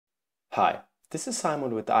Hi, this is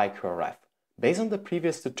Simon with IQRF. Based on the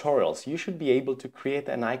previous tutorials, you should be able to create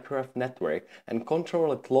an IQRF network and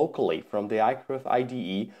control it locally from the IQRF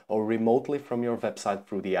IDE or remotely from your website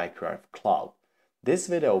through the IQRF Cloud. This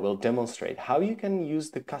video will demonstrate how you can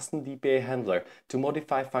use the custom DPA handler to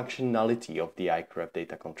modify functionality of the IQRF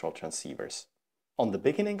data control transceivers. On the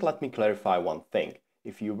beginning, let me clarify one thing.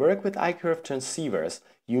 If you work with IQRF transceivers,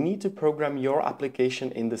 you need to program your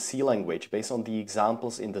application in the C language based on the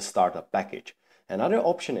examples in the startup package. Another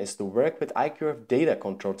option is to work with IQRF data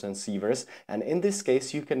control transceivers, and in this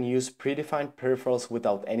case you can use predefined peripherals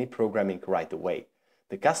without any programming right away.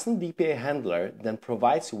 The custom DPA handler then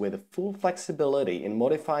provides you with full flexibility in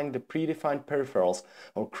modifying the predefined peripherals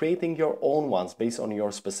or creating your own ones based on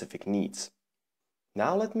your specific needs.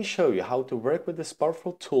 Now let me show you how to work with this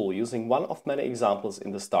powerful tool using one of many examples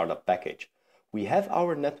in the startup package. We have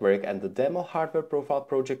our network and the demo hardware profile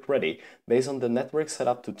project ready based on the network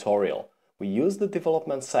setup tutorial. We use the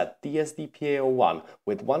development set TS-DPA01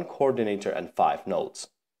 with one coordinator and 5 nodes.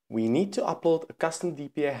 We need to upload a custom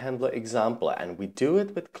DPA handler example, and we do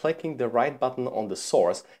it with clicking the right button on the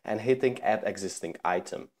source and hitting Add Existing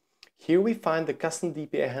Item. Here we find the custom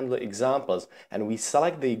DPA handler examples and we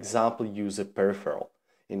select the example user peripheral.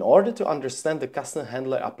 In order to understand the custom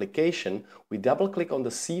handler application, we double-click on the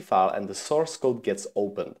C file and the source code gets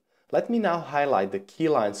opened. Let me now highlight the key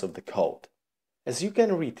lines of the code. As you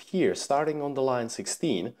can read here, starting on the line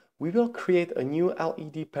 16, we will create a new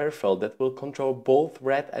LED peripheral that will control both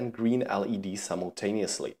red and green LEDs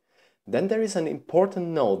simultaneously. Then there is an important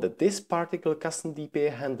note that this particular custom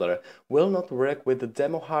DPA handler will not work with the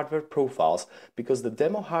demo hardware profiles because the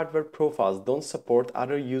demo hardware profiles don't support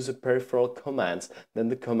other user peripheral commands than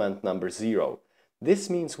the command number 0. This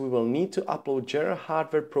means we will need to upload general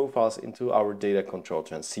hardware profiles into our data control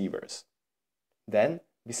transceivers. Then,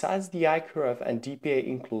 besides the IQRF and DPA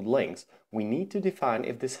include links, we need to define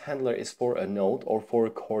if this handler is for a node or for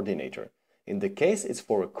a coordinator. In the case it's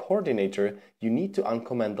for a coordinator, you need to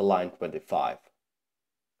uncomment the line 25.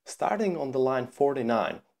 Starting on the line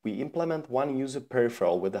 49, we implement one user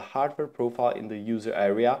peripheral with a hardware profile in the user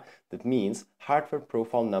area, that means hardware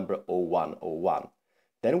profile number 0101.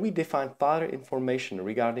 Then we define further information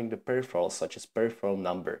regarding the peripherals such as peripheral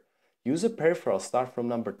number. User peripherals start from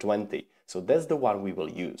number 20, so that's the one we will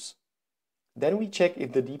use. Then we check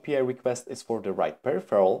if the DPA request is for the right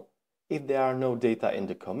peripheral, if there are no data in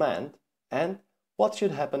the command, and what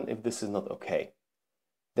should happen if this is not okay.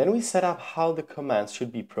 Then we set up how the commands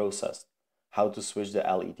should be processed, how to switch the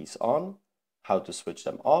LEDs on, how to switch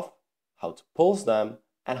them off, how to pulse them,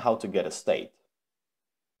 and how to get a state.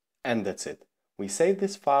 And that's it. We save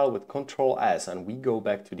this file with Ctrl S and we go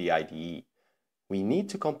back to the IDE. We need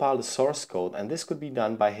to compile the source code, and this could be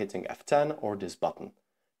done by hitting F10 or this button.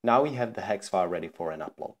 Now we have the hex file ready for an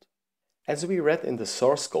upload. As we read in the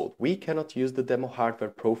source code, we cannot use the demo hardware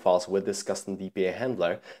profiles with this custom DPA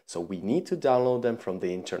handler, so we need to download them from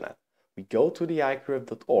the internet. We go to the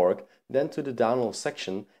IQRF.org, then to the download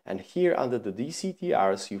section, and here under the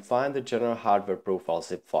DCTRs you find the general hardware profile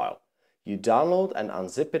zip file. You download and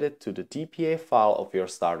unzip it to the DPA file of your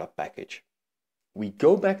startup package. We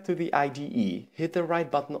go back to the IDE, hit the right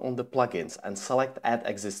button on the plugins and select Add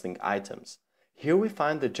Existing Items. Here we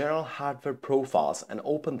find the general hardware profiles and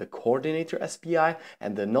open the coordinator SPI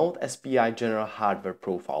and the node SPI general hardware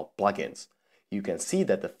profile plugins. You can see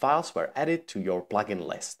that the files were added to your plugin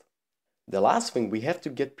list. The last thing we have to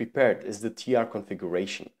get prepared is the TR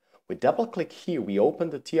configuration. With double click here, we open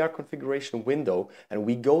the TR configuration window and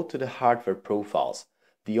we go to the hardware profiles.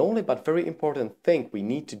 The only but very important thing we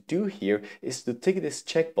need to do here is to tick this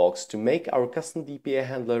checkbox to make our custom DPA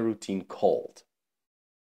handler routine called.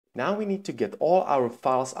 Now we need to get all our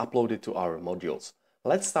files uploaded to our modules.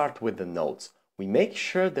 Let's start with the nodes. We make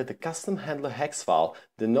sure that the custom handler hex file,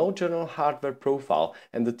 the node general hardware profile,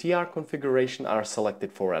 and the TR configuration are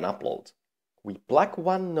selected for an upload. We plug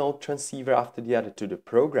one node transceiver after the other to the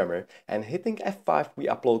programmer, and hitting F5 we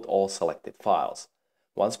upload all selected files.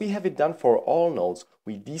 Once we have it done for all nodes,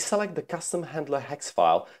 we deselect the custom handler hex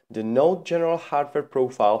file, the node general hardware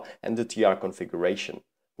profile, and the TR configuration.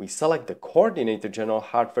 We select the coordinator general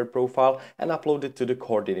hardware profile and upload it to the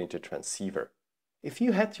coordinator transceiver. If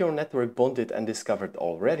you had your network bonded and discovered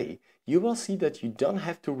already, you will see that you don't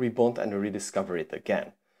have to rebond and rediscover it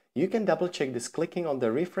again. You can double check this clicking on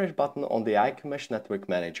the refresh button on the IQMesh Network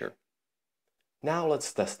Manager. Now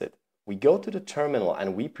let's test it. We go to the terminal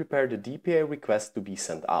and we prepare the DPA request to be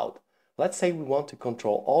sent out. Let's say we want to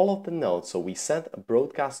control all of the nodes, so we send a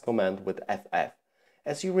broadcast command with FF.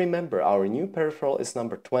 As you remember, our new peripheral is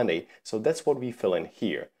number 20, so that's what we fill in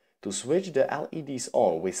here. To switch the LEDs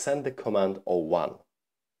on, we send the command 01.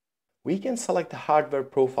 We can select the hardware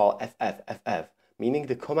profile FFFF, meaning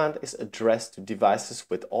the command is addressed to devices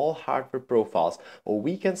with all hardware profiles, or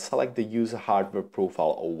we can select the user hardware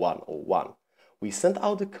profile 0101. We send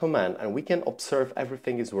out the command and we can observe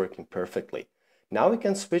everything is working perfectly. Now we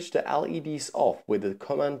can switch the LEDs off with the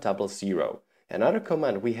command 00. Another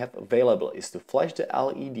command we have available is to flash the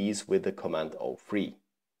LEDs with the command 03.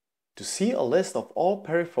 To see a list of all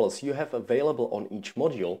peripherals you have available on each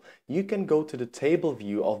module, you can go to the table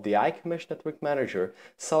view of the IQMesh Network Manager,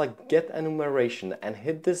 select Get Enumeration and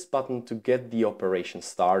hit this button to get the operation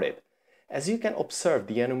started. As you can observe,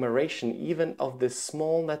 the enumeration even of this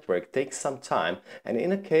small network takes some time, and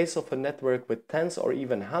in a case of a network with tens or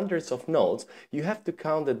even hundreds of nodes, you have to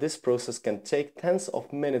count that this process can take tens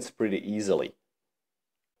of minutes pretty easily.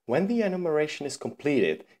 When the enumeration is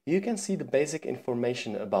completed, you can see the basic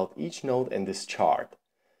information about each node in this chart.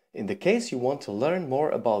 In the case you want to learn more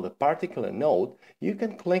about a particular node, you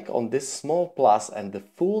can click on this small plus and the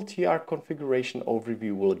full TR configuration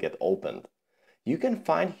overview will get opened. You can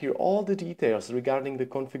find here all the details regarding the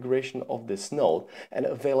configuration of this node and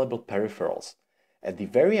available peripherals. At the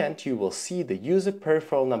very end, you will see the user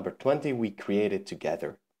peripheral number 20 we created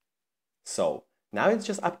together. So, now it's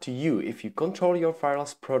just up to you if you control your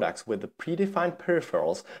wireless products with the predefined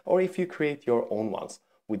peripherals or if you create your own ones.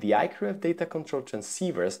 With the IQRF data control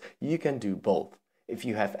transceivers, you can do both. If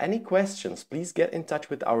you have any questions, please get in touch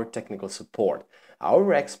with our technical support.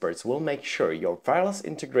 Our experts will make sure your wireless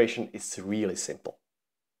integration is really simple.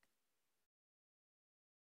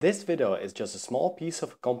 This video is just a small piece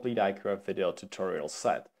of a complete IQRF video tutorial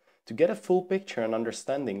set. To get a full picture and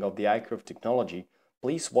understanding of the IQRF technology,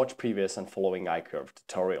 please watch previous and following IQRF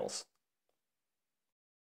tutorials.